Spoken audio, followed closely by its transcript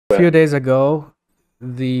A few days ago,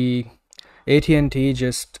 the AT&T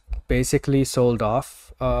just basically sold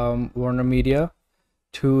off WarnerMedia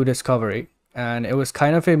to Discovery, and it was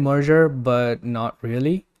kind of a merger, but not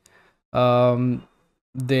really. Um,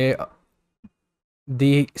 they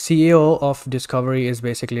the CEO of Discovery is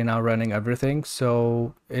basically now running everything,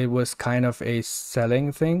 so it was kind of a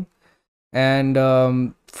selling thing. And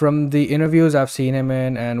from the interviews I've seen him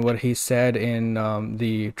in and what he said in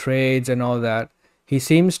the trades and all that, he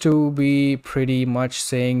seems to be pretty much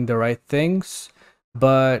saying the right things.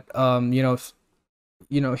 But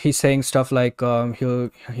he's saying stuff like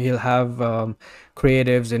he'll have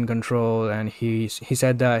creatives in control, and he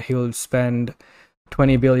said that he'll spend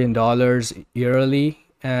 $20 billion yearly,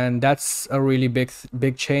 and that's a really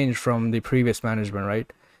big change from the previous management, right?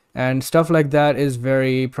 And stuff like that is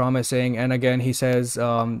very promising. And again, he says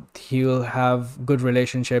he'll have good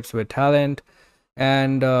relationships with talent.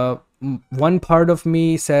 And one part of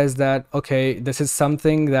me says that, okay, this is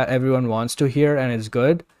something that everyone wants to hear and it's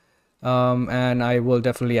good. And I will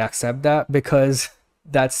definitely accept that because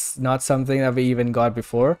that's not something that we even got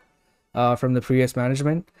before from the previous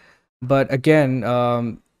management. But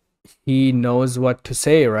again, he knows what to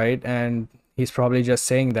say, right? And he's probably just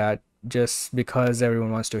saying that just because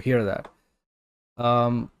everyone wants to hear that.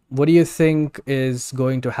 What do you think is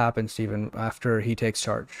going to happen, Stephen, after he takes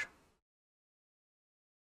charge?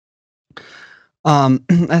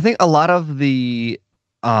 I think a lot of the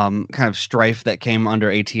kind of strife that came under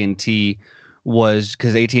AT&T was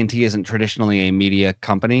because AT&T isn't traditionally a media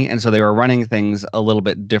company, and so they were running things a little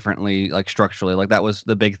bit differently, like structurally. Like that was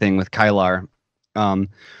the big thing with Kylar,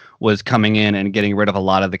 was coming in and getting rid of a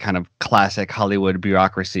lot of the kind of classic Hollywood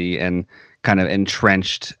bureaucracy and kind of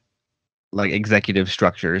entrenched like executive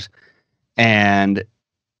structures. And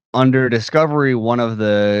under Discovery, one of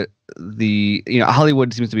the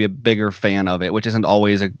Hollywood seems to be a bigger fan of it, which isn't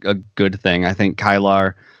always a good thing. I think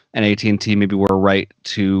Kylar and AT&T maybe were right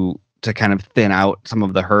to kind of thin out some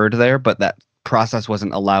of the herd there, but that process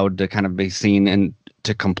wasn't allowed to kind of be seen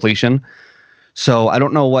into completion. So I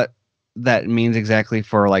don't know what that means exactly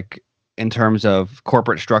for like in terms of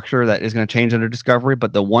corporate structure that is going to change under Discovery,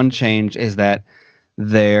 but the one change is that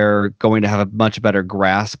they're going to have a much better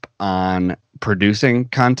grasp on producing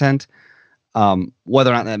content.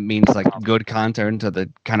 Whether or not that means like good content or the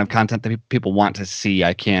kind of content that people want to see,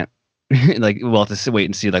 I can't like we'll have to wait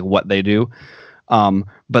and see like what they do.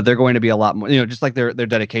 But they're going to be a lot more, just like their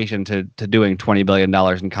dedication to doing $20 billion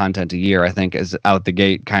in content a year, I think is out the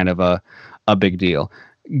gate kind of a big deal.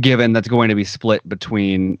 Given that's going to be split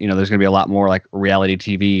between, there's going to be a lot more like reality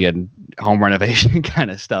TV and home renovation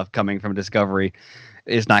kind of stuff coming from Discovery.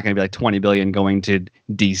 It's not going to be like 20 billion going to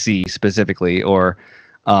DC specifically or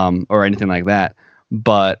anything like that.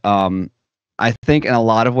 But I think in a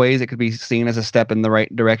lot of ways it could be seen as a step in the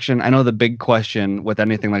right direction. I know the big question with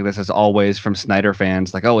anything like this is always from Snyder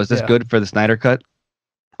fans, like, oh, is this Yeah. good for the Snyder Cut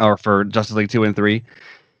or for Justice League 2 and 3?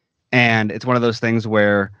 And it's one of those things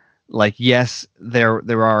where, like, yes,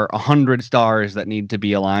 there are 100 stars that need to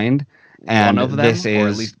be aligned, and One of them, this or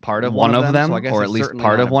at is least part of one of them, so I guess or it's at least certainly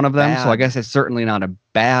part not of a one of them. So I bad- guess it's certainly not a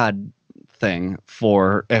bad thing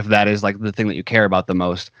for if that is like the thing that you care about the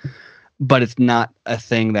most, but it's not a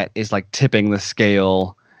thing that is like tipping the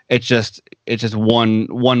scale. It's just one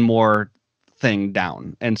more thing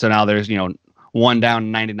down, and so now there's one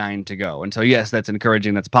down, 99 to go. And so yes, that's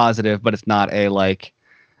encouraging, that's positive, but it's not a like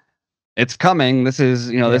it's coming. This is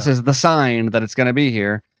this Yeah. is the sign that it's going to be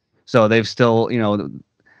here. So they've still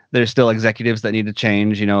there's still executives that need to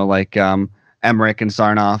change. Like Emmerich and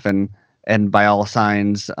Sarnoff, and by all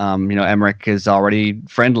signs, Emmerich is already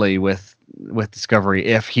friendly with Discovery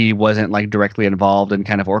if he wasn't like directly involved in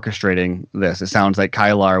kind of orchestrating this. It sounds like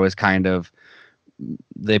Kylar was kind of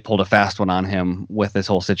they pulled a fast one on him with this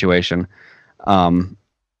whole situation. And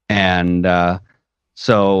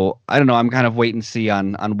so I don't know. I'm kind of wait and see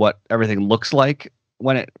on what everything looks like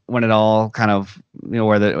when it all kind of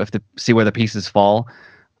where see where the pieces fall.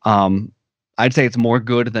 I'd say it's more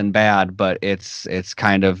good than bad, but it's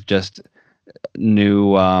kind of just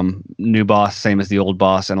new boss, same as the old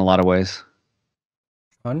boss in a lot of ways.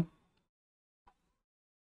 Fun.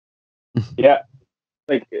 Yeah,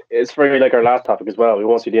 like it's very like our last topic as well. We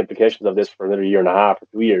won't see the implications of this for another year and a half or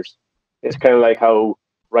 2 years. It's kind of like how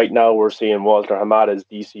right now we're seeing Walter Hamada's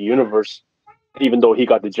DC Universe, even though he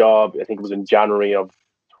got the job. I think it was in January of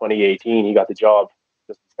 2018. He got the job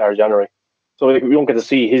just the start of January. So like, we won't get to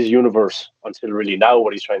see his universe until really now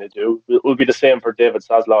what he's trying to do. It will be the same for David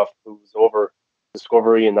Zaslav, who's over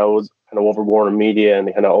Discovery and now is kind of over WarnerMedia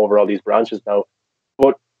and kind of over all these branches now.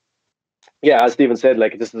 But yeah, as Stephen said,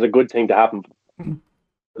 like this is a good thing to happen.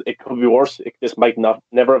 it could be worse. This might not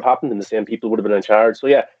never have happened, and the same people would have been in charge. So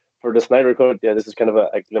yeah, for the Snyder Cut, yeah, this is kind of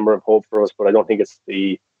a glimmer of hope for us. But I don't think it's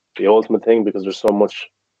the ultimate thing, because there's so much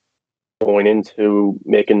going into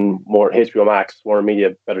making more HBO Max,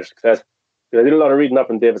 WarnerMedia better success. Because I did a lot of reading up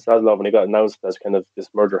on David Zaslav when he got announced as kind of this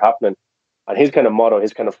merger happening, and his kind of motto,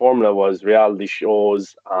 his kind of formula was reality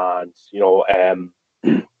shows and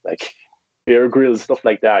like Bear Grylls, stuff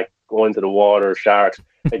like that, going to the water, sharks,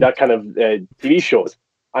 like that kind of TV shows,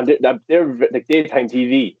 and they're like daytime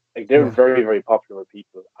TV. Like they're very, very popular with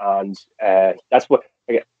people, and that's what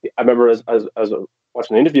I remember as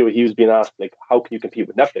watching an interview. He was being asked, like, how can you compete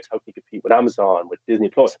with Netflix? How can you compete with Amazon, with Disney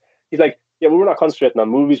Plus? He's like, yeah, well, we're not concentrating on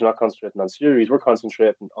movies, we're not concentrating on series, we're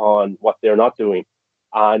concentrating on what they're not doing.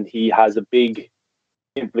 And he has a big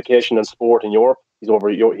implication in sport in Europe. He has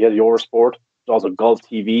Eurosport. There's also Golf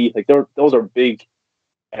TV. Like those are big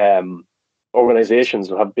organizations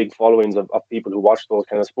that have big followings of people who watch those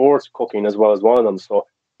kind of sports. Cooking as well as one of them. So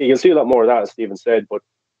you can see a lot more of that, as Stephen said. But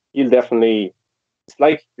he'll definitely. It's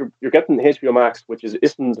like you're getting HBO Max, which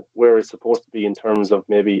isn't where it's supposed to be in terms of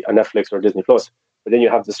maybe a Netflix or Disney Plus. But then you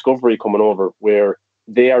have Discovery coming over, where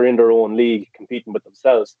they are in their own league, competing with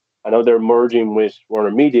themselves. And now they're merging with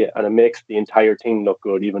WarnerMedia, and it makes the entire thing look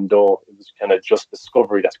good, even though it was kind of just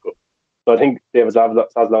Discovery that's good. So I think David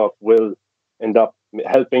Zaslav will end up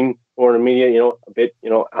helping WarnerMedia, a bit,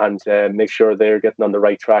 and make sure they're getting on the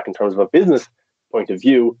right track in terms of a business point of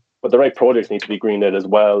view. But the right projects need to be greenlit as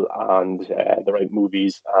well, and the right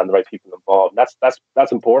movies and the right people involved.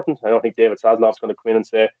 That's important. I don't think David Zaslav's going to come in and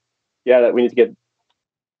say, yeah, that we need to get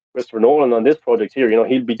Christopher Nolan on this project here.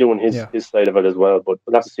 He'll be doing his side of it as well. But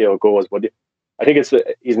we'll have to see how it goes. But I think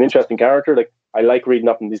he's an interesting character. Like, I like reading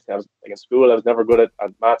up in these things. Like in school, I was never good at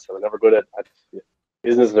maths. I was never good at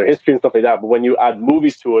business or history and stuff like that. But when you add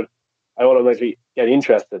movies to it, I automatically get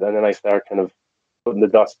interested, and then I start kind of putting the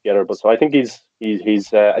dots together. But so I think he's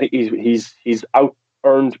out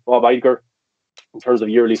earned Bob Iger in terms of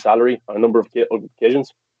yearly salary on a number of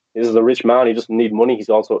occasions. This is a rich man. He doesn't need money. He's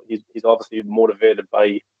obviously motivated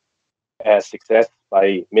by success,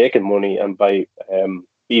 by making money, and by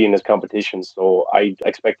beating his competition. So I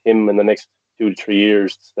expect him in the next 2 to 3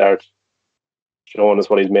 years to start showing us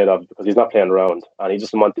what he's made of, because he's not playing around, and he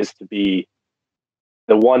doesn't want this to be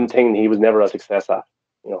the one thing he was never a success at.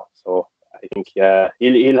 So I think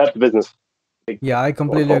he'll have the business. Yeah, I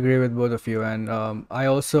completely agree with both of you, and I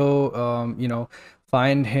also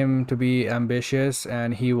find him to be ambitious,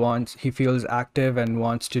 and he feels active and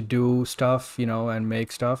wants to do stuff, and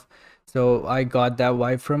make stuff. So I got that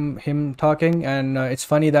vibe from him talking, and it's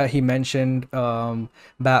funny that he mentioned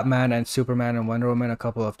Batman and Superman and Wonder Woman a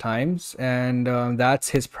couple of times, and that's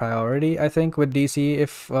his priority, I think, with DC,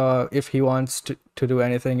 if he wants to do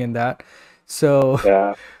anything in that. So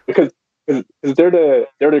yeah, because they're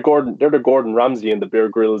the Gordon Ramsay and the Bear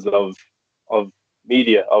Grylls of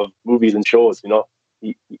media, of movies and shows.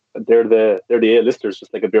 They're the A-listers,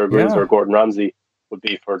 just like a Bear Grylls or a Gordon Ramsay would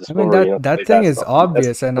be for Discovery. That thing is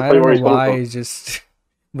obvious, and I don't know why. It's just,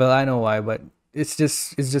 well, I know why, but it's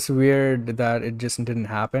just weird that it just didn't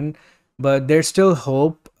happen. But there's still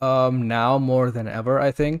hope now more than ever,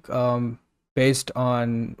 I think, based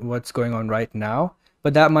on what's going on right now.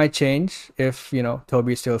 But that might change if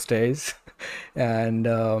Toby still stays, and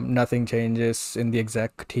nothing changes in the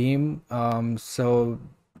exec team. So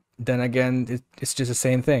then again, it's just the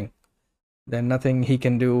same thing. Then nothing he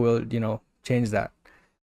can do will change that.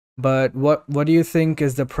 But what do you think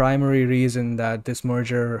is the primary reason that this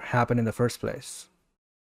merger happened in the first place?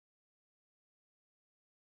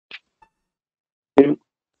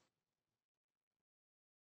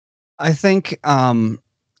 I think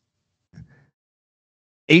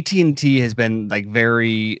AT&T has been like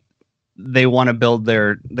they want to build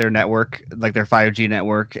their network, like their 5G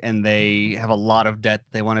network, and they have a lot of debt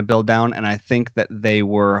they want to build down. And I think that they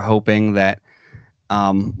were hoping that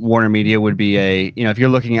WarnerMedia would be if you're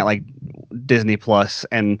looking at like Disney Plus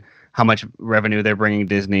and how much revenue they're bringing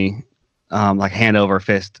Disney, like hand over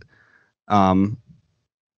fist,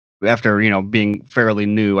 after being fairly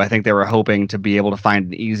new, I think they were hoping to be able to find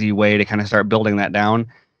an easy way to kind of start building that down,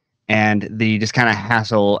 and the just kind of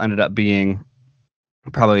hassle ended up being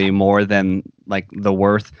probably more than like the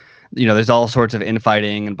worth. There's all sorts of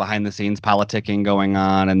infighting and behind the scenes politicking going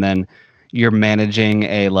on, and then you're managing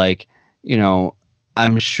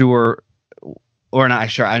I'm sure, or not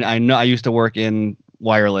sure. I know I used to work in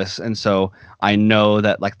wireless, and so I know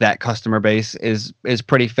that like that customer base is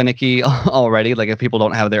pretty finicky already. Like if people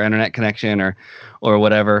don't have their internet connection or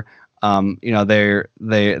whatever, they're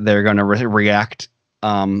going to react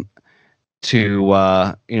to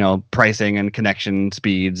pricing and connection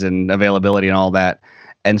speeds and availability and all that.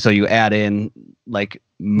 and so you add in like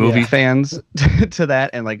movie Yeah. fans to that,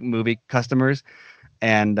 and like movie customers,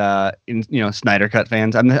 and Snyder Cut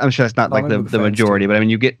fans. I'm sure it's not like Comic the book fans majority, too. but I mean,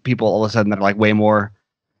 you get people all of a sudden that are like way more.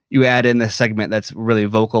 You add in this segment that's really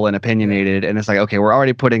vocal and Yeah. opinionated, and it's like, okay, we're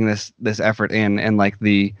already putting this effort in, and like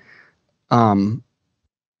the um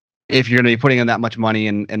if you're going to be putting in that much money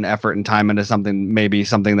and effort and time into something, maybe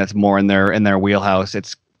something that's more in their wheelhouse,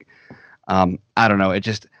 it's I don't know, it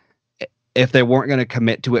just, if they weren't going to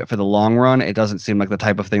commit to it for the long run, it doesn't seem like the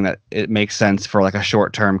type of thing that it makes sense for like a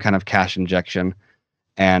short term kind of cash injection.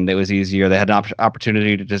 And it was easier. They had an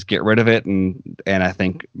opportunity to just get rid of it, and I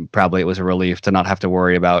think probably it was a relief to not have to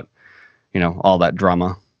worry about all that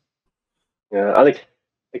drama. Yeah, I think,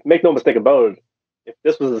 like, make no mistake about it. If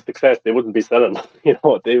this was a success, they wouldn't be selling.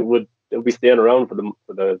 They'll be staying around for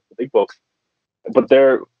the big bucks. But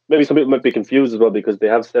maybe some people might be confused as well because they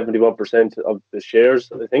have 71% of the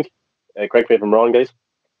shares, I think. Correct me if I'm wrong, guys.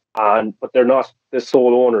 But they're not the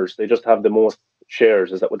sole owners. They just have the most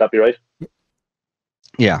shares. Would that be right?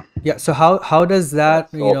 Yeah. Yeah. So how does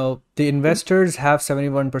that, So the investors have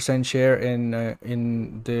 71% share in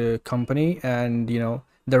the company, and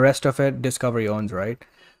the rest of it Discovery owns, right?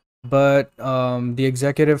 But the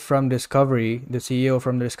executive from Discovery, the CEO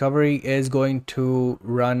from Discovery, is going to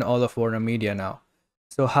run all of WarnerMedia now.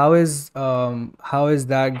 So how is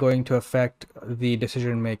that going to affect the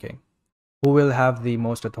decision making? Who will have the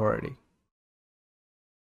most authority?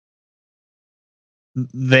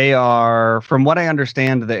 They are, from what I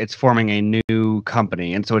understand, that it's forming a new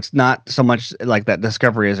company, and so it's not so much like that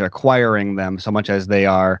Discovery is acquiring them, so much as they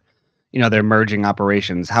are, they're merging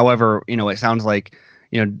operations. However, it sounds like,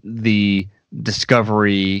 the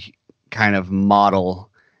Discovery kind of model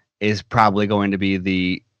is probably going to be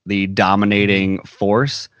the dominating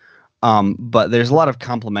force. But there's a lot of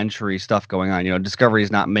complementary stuff going on. Discovery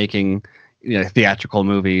is not making theatrical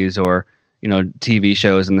movies or TV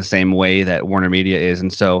shows in the same way that WarnerMedia is,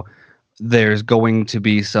 and so there's going to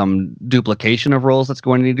be some duplication of roles that's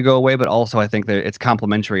going to need to go away. But also, I think that it's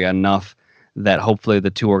complementary enough that hopefully the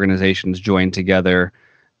two organizations join together,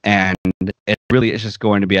 and it really is just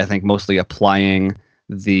going to be, I think, mostly applying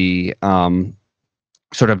the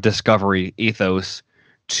sort of Discovery ethos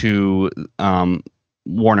to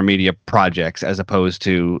WarnerMedia projects as opposed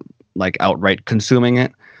to like outright consuming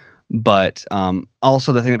it. But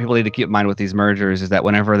also, the thing that people need to keep in mind with these mergers is that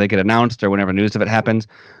whenever they get announced or whenever news of it happens,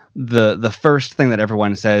 the first thing that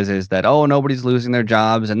everyone says is that, oh, nobody's losing their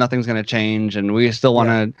jobs and nothing's going to change, and we still want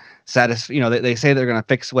to satisfy. They say they're going to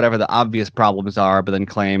fix whatever the obvious problems are, but then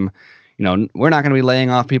claim, we're not going to be laying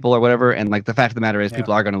off people or whatever. And like the fact of the matter is, Yeah.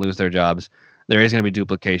 people are going to lose their jobs. There is going to be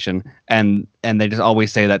duplication, and they just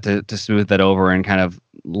always say that to smooth that over and kind of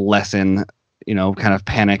lessen, kind of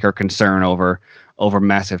panic or concern over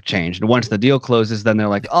massive change. And once the deal closes, then they're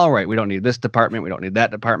like, all right, we don't need this department, we don't need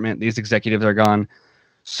that department, these executives are gone.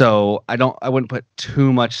 So I wouldn't put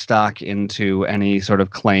too much stock into any sort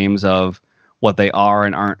of claims of what they are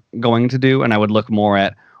and aren't going to do, and I would look more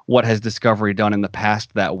at what has Discovery done in the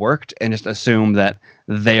past that worked, and just assume that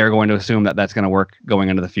they are going to assume that that's going to work going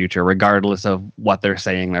into the future, regardless of what they're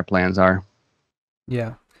saying their plans are.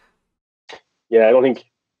 Yeah. Yeah, I don't think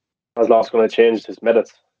Zaslav's going to change his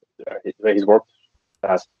methods. The way he's worked the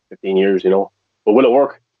past 15 years, But will it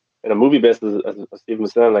work in a movie basis, as Stephen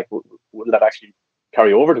was saying? Like, will that actually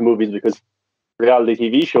carry over to movies? Because reality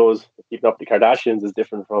TV shows, Keeping Up the Kardashians, is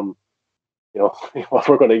different from, what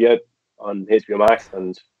we're going to get on HBO Max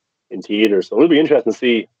and in theaters. So it'll be interesting to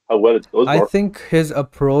see how well it does work. I think his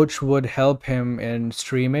approach would help him in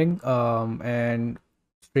streaming, and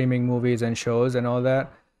streaming movies and shows and all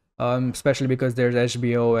that. Especially because there's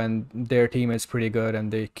HBO and their team is pretty good,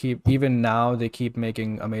 and they keep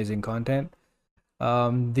making amazing content.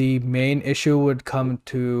 The main issue would come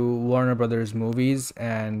to Warner Brothers movies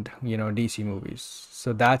and DC movies.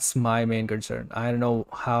 So that's my main concern. I don't know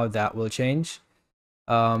how that will change,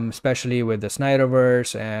 especially with the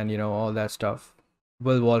Snyderverse and all that stuff.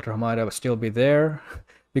 Will Walter Hamada still be there?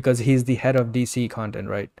 Because he's the head of DC content,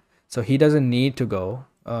 right? So he doesn't need to go.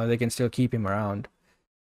 They can still keep him around.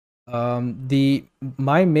 The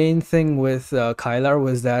My main thing with Kylar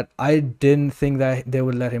was that I didn't think that they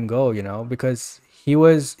would let him go, because he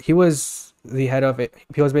was basically the head of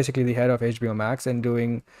HBO Max and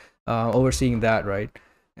doing overseeing that, right?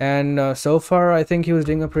 And so far I think he was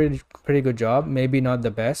doing a pretty good job. Maybe not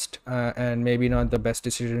the best, and maybe not the best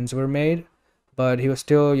decisions were made, but he was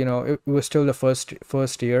still, it was still the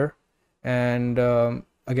first year. And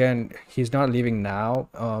again, he's not leaving now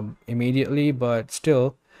immediately, but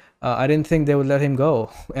still, I didn't think they would let him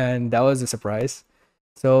go, and that was a surprise.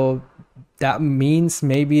 So that means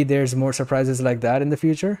maybe there's more surprises like that in the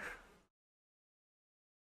future.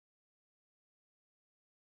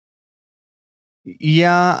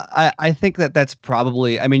 Yeah, I think that that's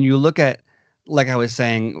probably. I mean, you look at, like I was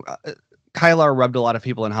saying, Kylar rubbed a lot of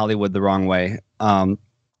people in Hollywood the wrong way,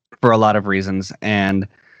 for a lot of reasons, and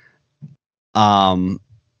um,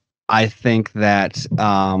 I think that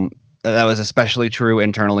that was especially true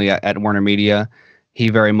internally at WarnerMedia. He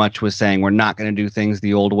very much was saying we're not going to do things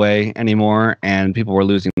the old way anymore, and people were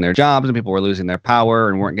losing their jobs and people were losing their power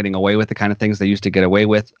and weren't getting away with the kind of things they used to get away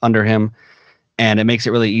with under him. And it makes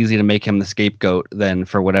it really easy to make him the scapegoat then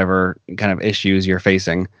for whatever kind of issues you're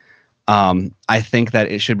facing. I think that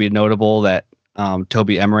it should be notable that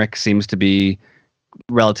Toby Emmerich seems to be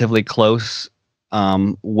relatively close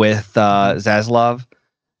with Zaslav,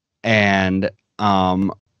 and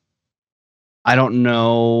I don't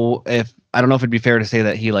know if it'd be fair to say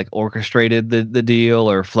that he like orchestrated the deal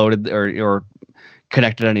or floated or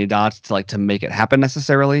connected any dots to like to make it happen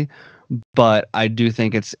necessarily, but I do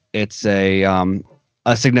think it's a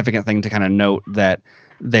significant thing to kind of note that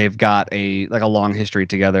they've got a long history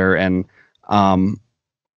together, and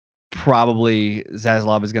probably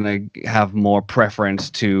Zaslav is going to have more preference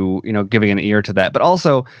to giving an ear to that. But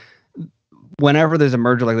also, whenever there's a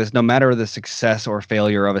merger like this, no matter the success or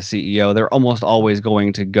failure of a CEO, they're almost always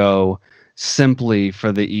going to go simply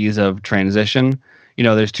for the ease of transition.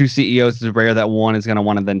 There's two CEOs. It's rare that one is going to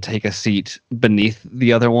want to then take a seat beneath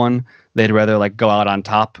the other one. They'd rather like go out on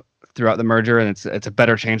top throughout the merger, and it's a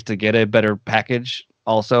better chance to get a better package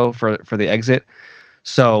also for the exit.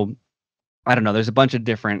 So I don't know. There's a bunch of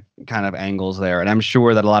different kind of angles there, and I'm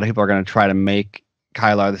sure that a lot of people are going to try to make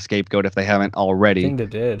Kylar the scapegoat if they haven't I already. think they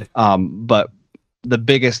did. But the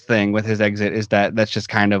biggest thing with his exit is that that's just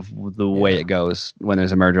kind of the way it goes when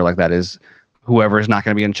there's a merger like that. Is whoever is not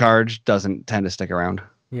going to be in charge doesn't tend to stick around.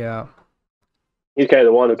 Yeah. He's kind of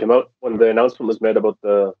the one who came out when the announcement was made about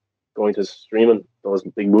the going to streaming those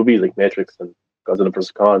big movies like Matrix and Godzilla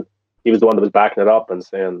vs. Kong. He was the one that was backing it up and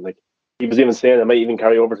saying, like, he was even saying it might even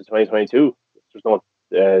carry over to 2022. There's no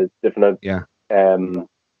different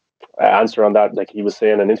answer on that. Like he was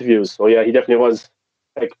saying in interviews. So yeah, he definitely was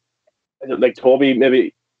like Toby.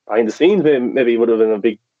 Maybe behind the scenes, maybe he would have been a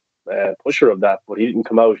big pusher of that, but he didn't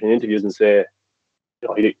come out in interviews and say,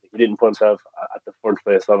 he didn't put himself at the front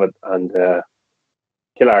face of it, and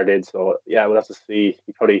Killar did. So yeah, we'll have to see.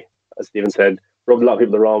 He probably, as Stephen said, rubbed a lot of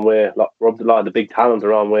people the wrong way, rubbed a lot of the big talent the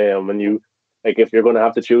wrong way. And when you if you're going to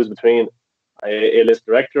have to choose between a list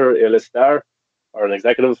director, a list star, or an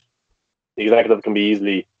executive, the executive can be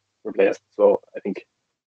easily replaced. So I think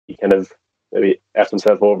he kind of maybe effed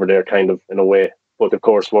himself over there, kind of in a way. But of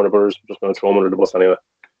course, Warner Brothers were just going to throw him under the bus anyway,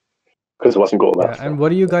 because it wasn't going well. And what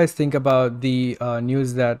do you guys think about the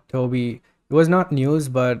news that Toby? It was not news,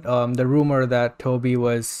 but the rumor that Toby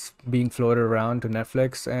was being floated around to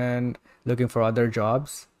Netflix and looking for other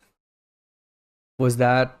jobs. Was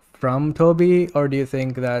that from Toby, or do you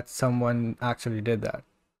think that someone actually did that?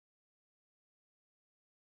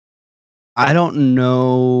 I don't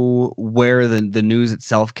know where the news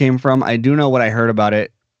itself came from. I do know what I heard about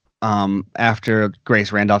it after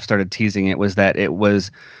Grace Randolph started teasing it was that it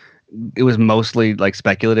was mostly like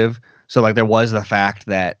speculative. So like there was the fact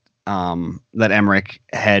that that Emmerich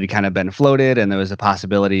had kind of been floated, and there was a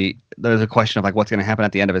question of like what's going to happen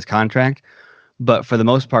at the end of his contract. But for the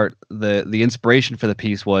most part, the inspiration for the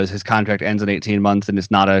piece was his contract ends in 18 months and it's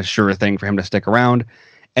not a sure thing for him to stick around.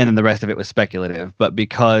 And then the rest of it was speculative. But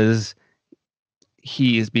because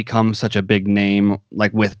he's become such a big name,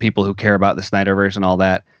 like with people who care about the Snyderverse and all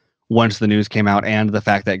that, once the news came out and the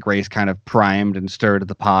fact that Grace kind of primed and stirred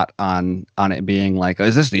the pot on it being like,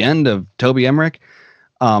 is this the end of Toby Emmerich?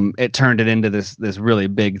 It turned it into this really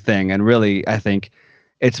big thing. And really, I think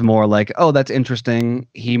it's more like, oh, that's interesting.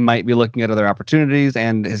 He might be looking at other opportunities,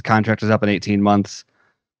 and his contract is up in 18 months.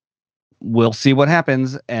 We'll see what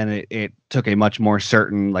happens. And it took a much more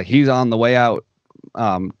certain, like he's on the way out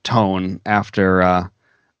tone after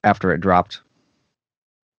it dropped.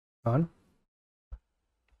 On?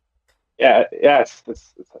 Yeah, it's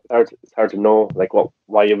hard to know like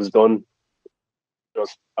why it was done.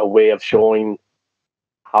 Just a way of showing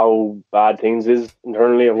how bad things is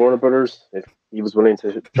internally at Warner Brothers. If he was willing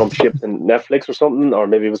to jump ship to Netflix or something, or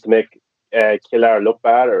maybe it was to make Killar look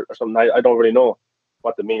bad or something. I don't really know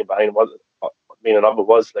what the meaning behind what the meaning of it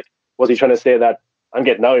was. Like, was he trying to say that I'm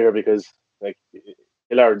getting out of here because like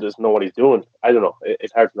Killar doesn't know what he's doing? I don't know.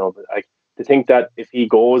 It's hard to know, but like to think that if he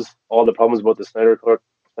goes, all the problems about the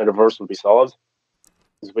Snyderverse will be solved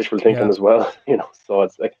is wishful thinking as well. So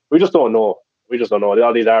it's like we just don't know. We just don't know.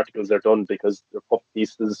 All these articles they're done because they're puff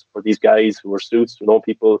pieces for these guys who are suits, who know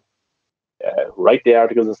people, who write the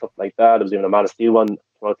articles and stuff like that. There was even a Man of Steel one came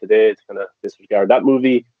out today to kind of disregard that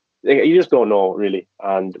movie. You just don't know really,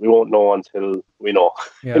 and we won't know until we know.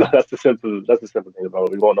 Yeah. That's the simple thing about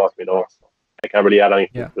it. We won't know until we know. So I can't really add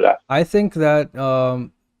anything to that. I think that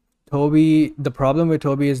Toby, the problem with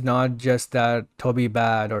Toby is not just that Toby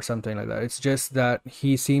bad or something like that. It's just that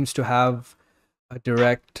he seems to have a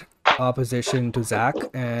direct opposition to Zach,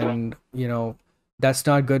 and that's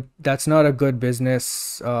not good. That's not a good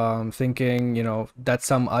business thinking. That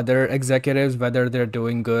some other executives, whether they're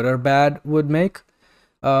doing good or bad, would make.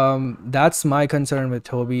 That's my concern with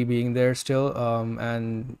Toby being there still,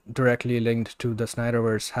 and directly linked to the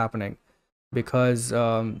Snyderverse happening, because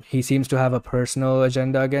he seems to have a personal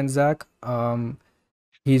agenda against Zach.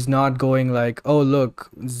 He's not going like, oh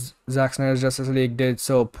look, Zack Snyder's Justice League did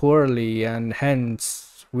so poorly, and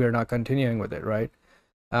hence we're not continuing with it, right?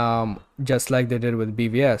 Just like they did with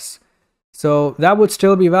BVS. So that would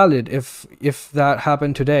still be valid if that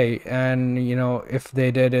happened today, and if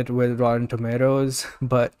they did it with Rotten Tomatoes.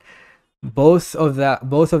 But both of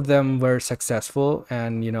them were successful,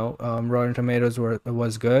 and Rotten Tomatoes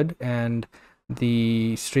was good, and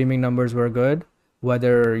the streaming numbers were good.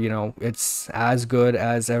 Whether it's as good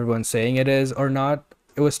as everyone's saying it is or not,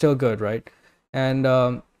 it was still good, right?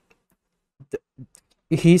 And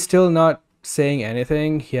he's still not saying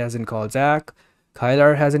anything. He hasn't called Zach.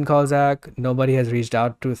 Kyler hasn't called Zach. Nobody has reached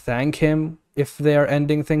out to thank him if they're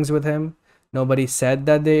ending things with him. Nobody said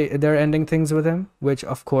that they're ending things with him, which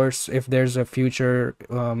of course, if there's a future,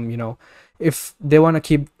 if they want to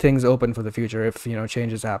keep things open for the future, if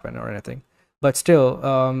changes happen or anything. But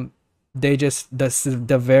still, they just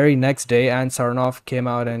the very next day, Ann Sarnoff came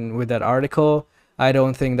out and with that article. I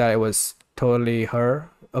don't think that it was totally her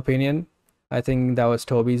opinion. I think that was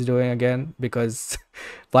Toby's doing again, because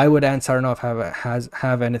why would Ann Sarnoff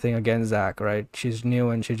have anything against Zach, right? She's new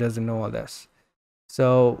and she doesn't know all this.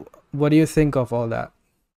 So what do you think of all that?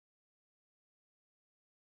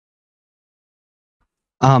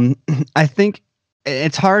 I think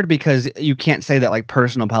it's hard because you can't say that like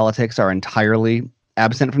personal politics are entirely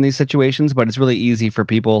absent from these situations, but it's really easy for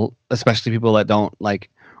people, especially people that don't like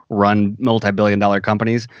run multi-billion-dollar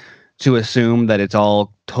companies, to assume that it's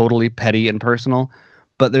all totally petty and personal.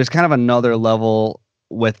 But there's kind of another level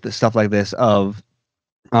with the stuff like this of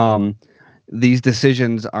these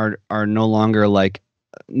decisions are no longer like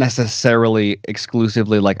necessarily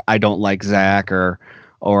exclusively like I don't like Zach or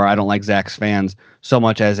I don't like Zach's fans, so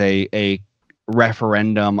much as a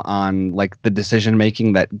referendum on like the decision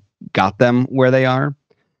making that got them where they are.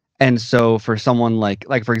 And so for someone like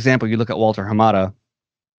for example, you look at Walter Hamada,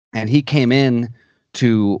 and he came in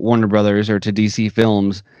to Warner Brothers or to DC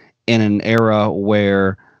Films in an era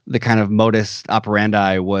where the kind of modus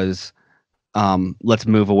operandi was let's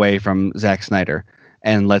move away from Zack Snyder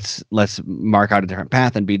and let's mark out a different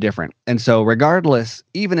path and be different. And so regardless,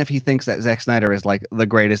 even if he thinks that Zack Snyder is like the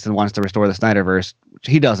greatest and wants to restore the Snyderverse, which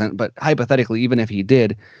he doesn't, but hypothetically, even if he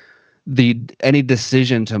did, any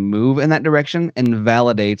decision to move in that direction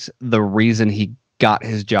invalidates the reason he got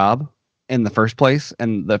his job in the first place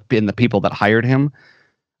and the people that hired him.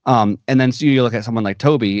 And then so you look at someone like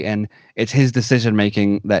Toby, and it's his decision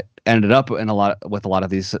making that ended up in a lot of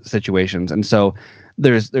these situations. And so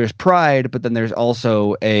there's pride, but then there's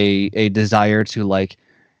also a desire to like,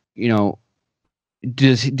 do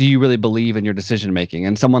you really believe in your decision making?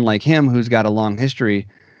 And someone like him, who's got a long history,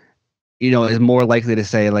 is more likely to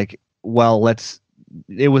say like, well,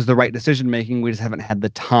 it was the right decision making. We just haven't had the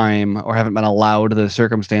time or haven't been allowed the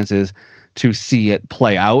circumstances to see it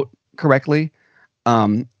play out correctly.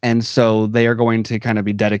 And so they are going to kind of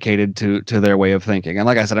be dedicated to their way of thinking. And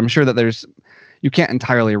like I said, I'm sure that you can't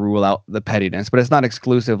entirely rule out the pettiness, but it's not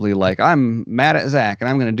exclusively like I'm mad at Zach and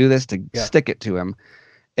I'm going to do this to stick it to him.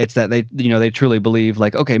 It's that they truly believe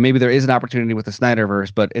like, okay, maybe there is an opportunity with the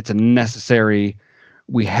Snyderverse, but it's a necessary,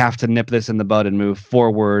 we have to nip this in the bud and move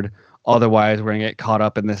forward. Otherwise we're going to get caught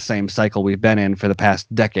up in this same cycle we've been in for the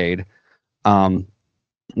past decade.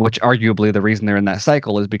 Which arguably the reason they're in that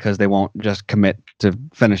cycle is because they won't just commit to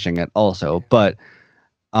finishing it also. But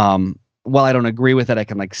while I don't agree with it, I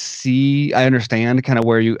can I understand kind of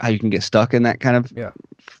how you can get stuck in that kind of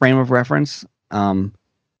frame of reference. And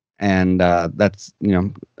that's,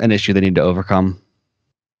 an issue they need to overcome.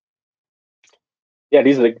 Yeah,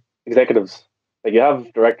 these are the executives. Like, you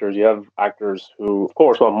have directors, you have actors who, of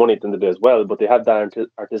course, want money at the end of the day as well, but they have that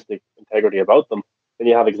artistic integrity about them. Then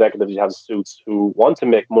you have executives, you have suits who want to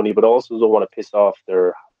make money, but also don't want to piss off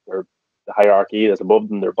the hierarchy that's above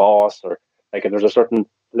them, their boss, or like if there's a certain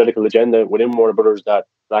political agenda within Warner Brothers that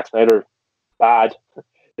Zack Snyder bad,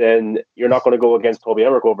 then you're not going to go against Toby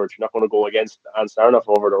Emmerich over it. You're not going to go against Ann Sarnoff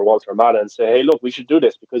over it or Walter Hamada and say, hey, look, we should do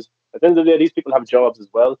this, because at the end of the day, these people have jobs as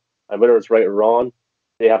well, and whether it's right or wrong,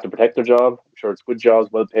 they have to protect their job. I'm sure it's good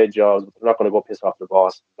jobs, well-paid jobs, but they're not going to go piss off their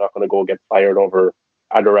boss. They're not going to go get fired over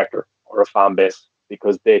a director or a fan base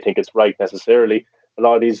because they think it's right necessarily. A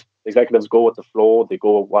lot of these executives go with the flow. They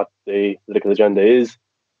go with what the political agenda is.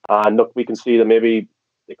 And look, we can see that maybe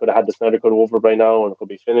they could have had the Snyder Cut over by now and it could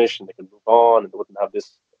be finished and they could move on and they wouldn't have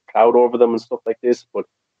this cloud over them and stuff like this. But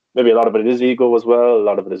maybe a lot of it is ego as well. A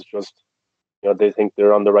lot of it is just, they think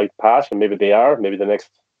they're on the right path, and maybe they are. Maybe the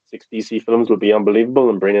next 6 DC films will be unbelievable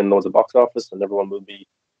and bring in loads of box office and everyone will be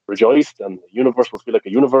rejoiced and the universe will feel like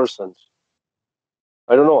a universe. And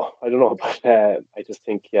I don't know, but I just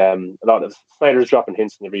think a lot of Snyder's dropping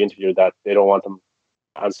hints in every interview that they don't want them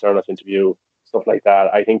answering enough interview, stuff like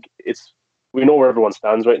that. I think we know where everyone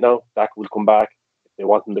stands right now. Dak will come back if they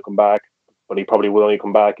want him to come back, but he probably will only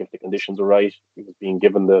come back if the conditions are right. He was being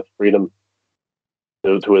given the freedom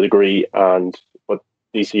to a degree, but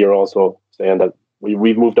DC are also saying that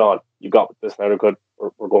we've moved on. You got the Snyder Cut.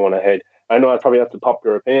 We're going ahead. I know that's probably not the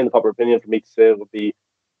popular opinion. The popular opinion for me to say would be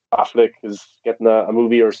Affleck is getting a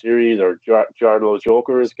movie or a series, or Jared Leto's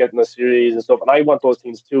Joker is getting a series and stuff. And I want those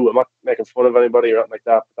things too. I'm not making fun of anybody or anything like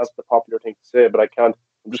that. But that's the popular thing to say. But I can't.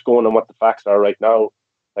 I'm just going on what the facts are right now.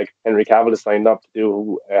 Like Henry Cavill has signed up to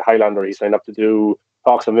do Highlander. He signed up to do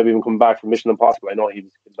talks of maybe even coming back from Mission Impossible. I know he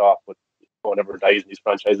was kicked off, but no one ever dies in these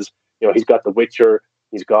franchises. He's got The Witcher.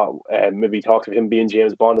 He's got maybe talks of him being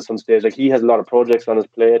James Bond at some stage. Like, he has a lot of projects on his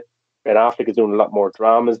plate. Ben Affleck is doing a lot more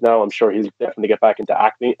dramas now. I'm sure he'll definitely get back into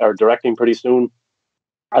acting or directing pretty soon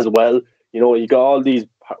as well. You got all these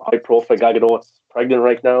high-profile Gal Gadot's pregnant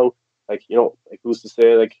right now. Like, who's to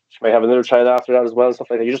say, like, she might have another child after that as well and stuff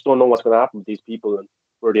like that. You just don't know what's going to happen with these people and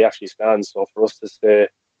where they actually stand. So for us to say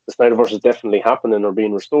the Snyderverse is definitely happening or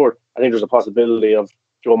being restored, I think there's a possibility of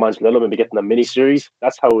Joe Manganiello maybe getting a mini-series.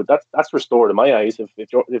 That's restored in my eyes. If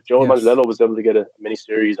Joe Manganiello was able to get a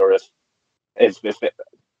mini-series, or if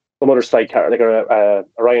some other side character, like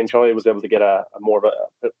Ryan Choi was able to get a more of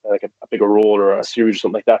a bigger role or a series or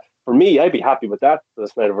something like that. For me, I'd be happy with that, for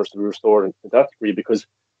the Snyderverse to be restored to that degree, because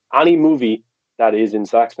any movie that is in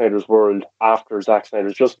Zack Snyder's world after Zack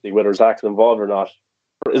Snyder's Justice League, whether Zack's involved or not,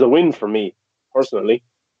 is a win for me personally.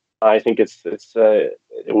 I think it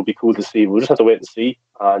would be cool to see. We'll just have to wait and see,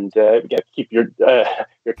 and keep your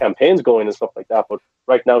campaigns going and stuff like that. But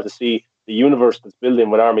right now, to see the universe that's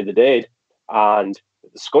building with Army of the Dead and the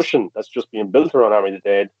discussion that's just being built around Army of the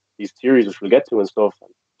Dead, these theories which we'll get to and stuff,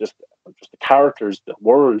 and just the characters, the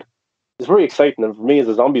world, is very exciting. And for me as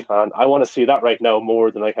a zombie fan, I want to see that right now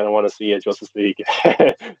more than I kind of want to see a Justice League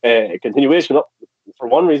continuation. For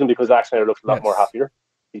one reason, because Zack Snyder looks a lot more happier.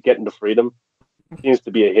 He's getting the freedom. Seems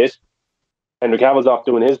to be a hit. Henry Cavill's off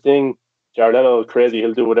doing his thing. Jared Leto is crazy.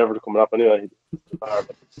 He'll do whatever coming up anyway.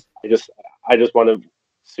 I just want to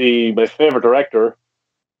see my favorite director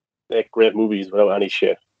make great movies without any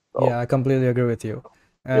shit. So, yeah, I completely agree with you.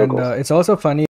 And it's also funny